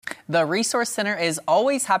The Resource Center is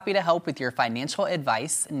always happy to help with your financial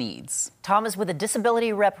advice needs. Tom is with a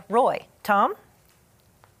disability rep, Roy. Tom?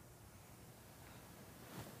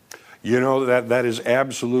 You know, that is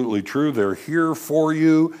absolutely true. They're here for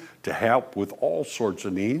you to help with all sorts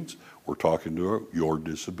of needs. We're talking to your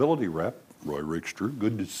disability rep, Roy Rickster.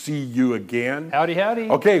 Good to see you again. Howdy, howdy.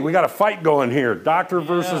 Okay, we got a fight going here. Doctor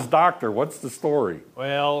versus doctor. What's the story?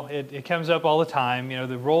 Well, it comes up all the time. You know,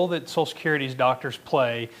 the role that Social Security's doctors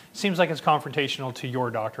play seems like it's confrontational to your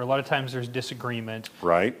doctor. A lot of times there's disagreement.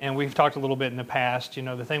 Right. And we've talked a little bit in the past. You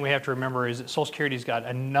know, the thing we have to remember is that Social Security's got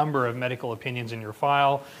a number of medical opinions in your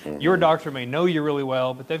file. Your doctor may know you really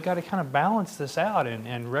well, but they've got to kind of balance this out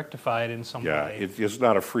and rectify it in some way. Yeah, it's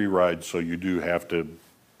not a free ride, so you do have to,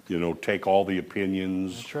 you know, take all the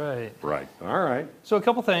opinions. That's right. Right. All right. So a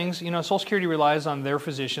couple things, you know, Social Security relies on their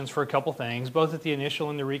physicians for a couple things, both at the initial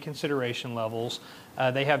and the reconsideration levels.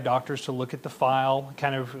 They have doctors to look at the file,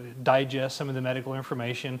 kind of digest some of the medical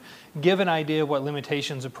information, give an idea of what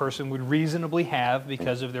limitations a person would reasonably have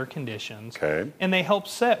because of their conditions. Okay. And they help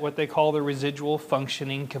set what they call the residual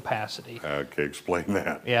functioning capacity. Okay, explain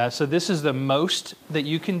that. Yeah, so this is the most that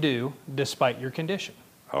you can do despite your condition.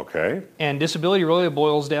 Okay. And disability really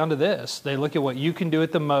boils down to this. They look at what you can do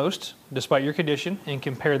at the most, despite your condition, and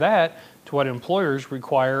compare that to what employers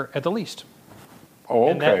require at the least.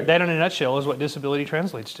 Oh, okay. And that in a nutshell is what disability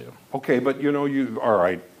translates to. Okay, but you know, all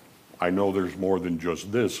right, I know there's more than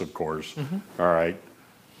just this, of course. All right.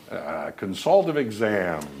 Consultative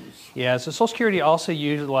exams. Yeah, so Social Security also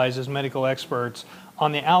utilizes medical experts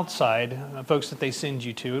on the outside, folks that they send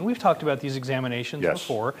you to. And we've talked about these examinations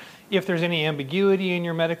before. If there's any ambiguity in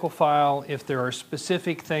your medical file, if there are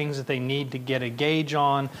specific things that they need to get a gauge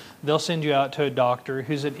on, they'll send you out to a doctor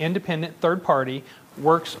who's an independent third party,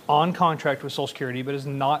 works on contract with Social Security, but is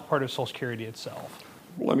not part of Social Security itself.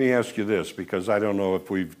 Let me ask you this, because I don't know if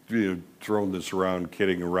we've thrown this around,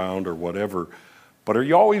 kidding around or whatever, but are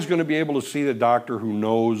you always going to be able to see the doctor who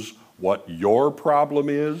knows what your problem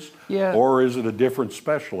is? Yeah. Or is it a different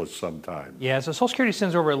specialist sometimes? Yeah, so Social Security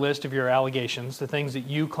sends over a list of your allegations, the things that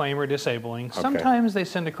you claim are disabling. Okay. Sometimes they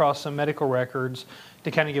send across some medical records to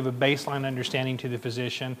kind of give a baseline understanding to the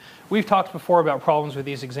physician. We've talked before about problems with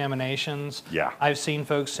these examinations. Yeah. I've seen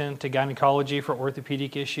folks sent to gynecology for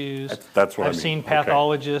orthopedic issues. That's what I mean. I've seen Okay.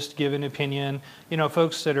 pathologists give an opinion. You know,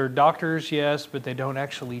 folks that are doctors, yes, but they don't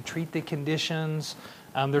actually treat the conditions.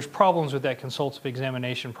 There's problems with that consultative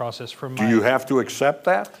examination process. Do you have to accept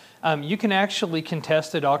that? You can actually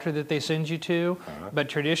contest the doctor that they send you to, but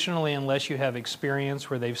traditionally, unless you have experience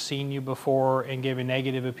where they've seen you before and gave a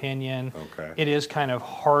negative opinion, it is kind of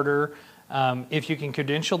harder. If you can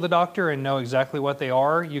credential the doctor and know exactly what they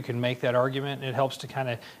are, you can make that argument. It helps to kind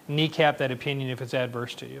of kneecap that opinion if it's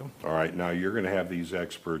adverse to you. All right, now you're going to have these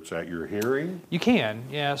experts at your hearing? You can,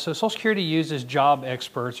 yeah. So Social Security uses job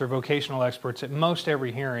experts or vocational experts at most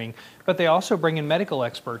every hearing, but they also bring in medical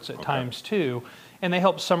experts at times too. And they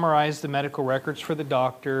help summarize the medical records for the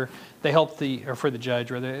doctor. They help for the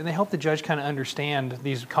judge rather, and they help the judge kind of understand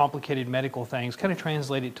these complicated medical things, kind of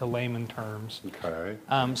translate it to layman terms. Okay.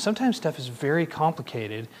 Sometimes stuff is very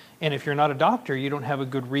complicated, and if you're not a doctor, you don't have a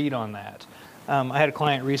good read on that. I had a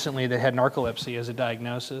client recently that had narcolepsy as a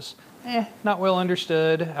diagnosis. Not well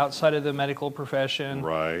understood outside of the medical profession.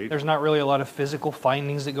 Right. There's not really a lot of physical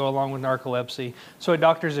findings that go along with narcolepsy. So a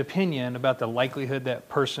doctor's opinion about the likelihood that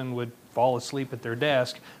person would fall asleep at their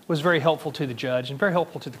desk was very helpful to the judge and very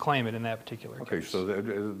helpful to the claimant in that particular case. Okay, so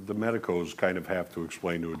the medicos kind of have to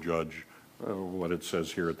explain to a judge what it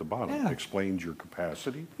says here at the bottom. Yeah. Explains your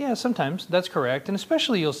capacity. Yeah, sometimes that's correct, and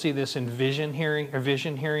especially you'll see this in vision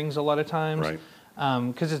hearings a lot of times. Right.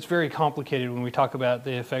 Because it's very complicated when we talk about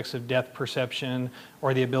the effects of depth perception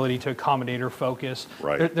or the ability to accommodate or focus.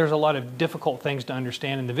 Right. There's a lot of difficult things to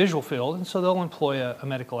understand in the visual field, and so they'll employ a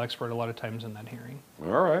medical expert a lot of times in that hearing.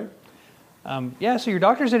 All right. So your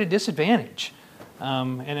doctor's at a disadvantage,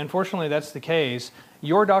 and unfortunately that's the case.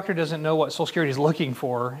 Your doctor doesn't know what Social Security is looking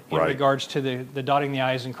for in regards to the dotting the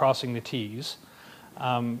I's and crossing the T's.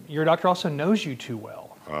 Your doctor also knows you too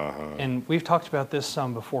well. And we've talked about this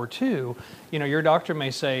some before too. You know, your doctor may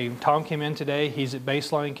say, Tom came in today, he's at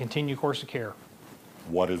baseline, continue course of care.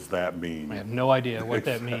 What does that mean? I have no idea what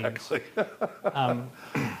that means.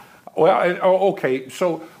 Well, okay,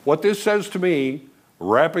 so what this says to me,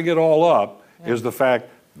 wrapping it all up, is the fact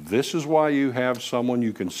this is why you have someone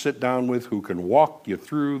you can sit down with who can walk you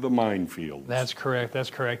through the minefields. That's correct. That's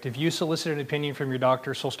correct. If you solicit an opinion from your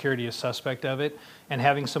doctor, Social Security is suspect of it, and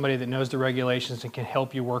having somebody that knows the regulations and can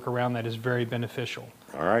help you work around that is very beneficial.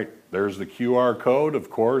 All right. There's the QR code, of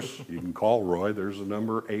course. You can call Roy. There's the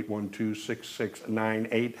number,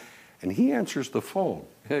 812-6698. and he answers the phone.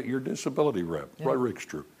 Your disability rep, Roy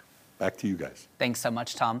Rickstrew. Back to you guys. Thanks so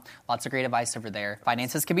much, Tom. Lots of great advice over there.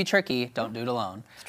 Finances can be tricky. Don't do it alone.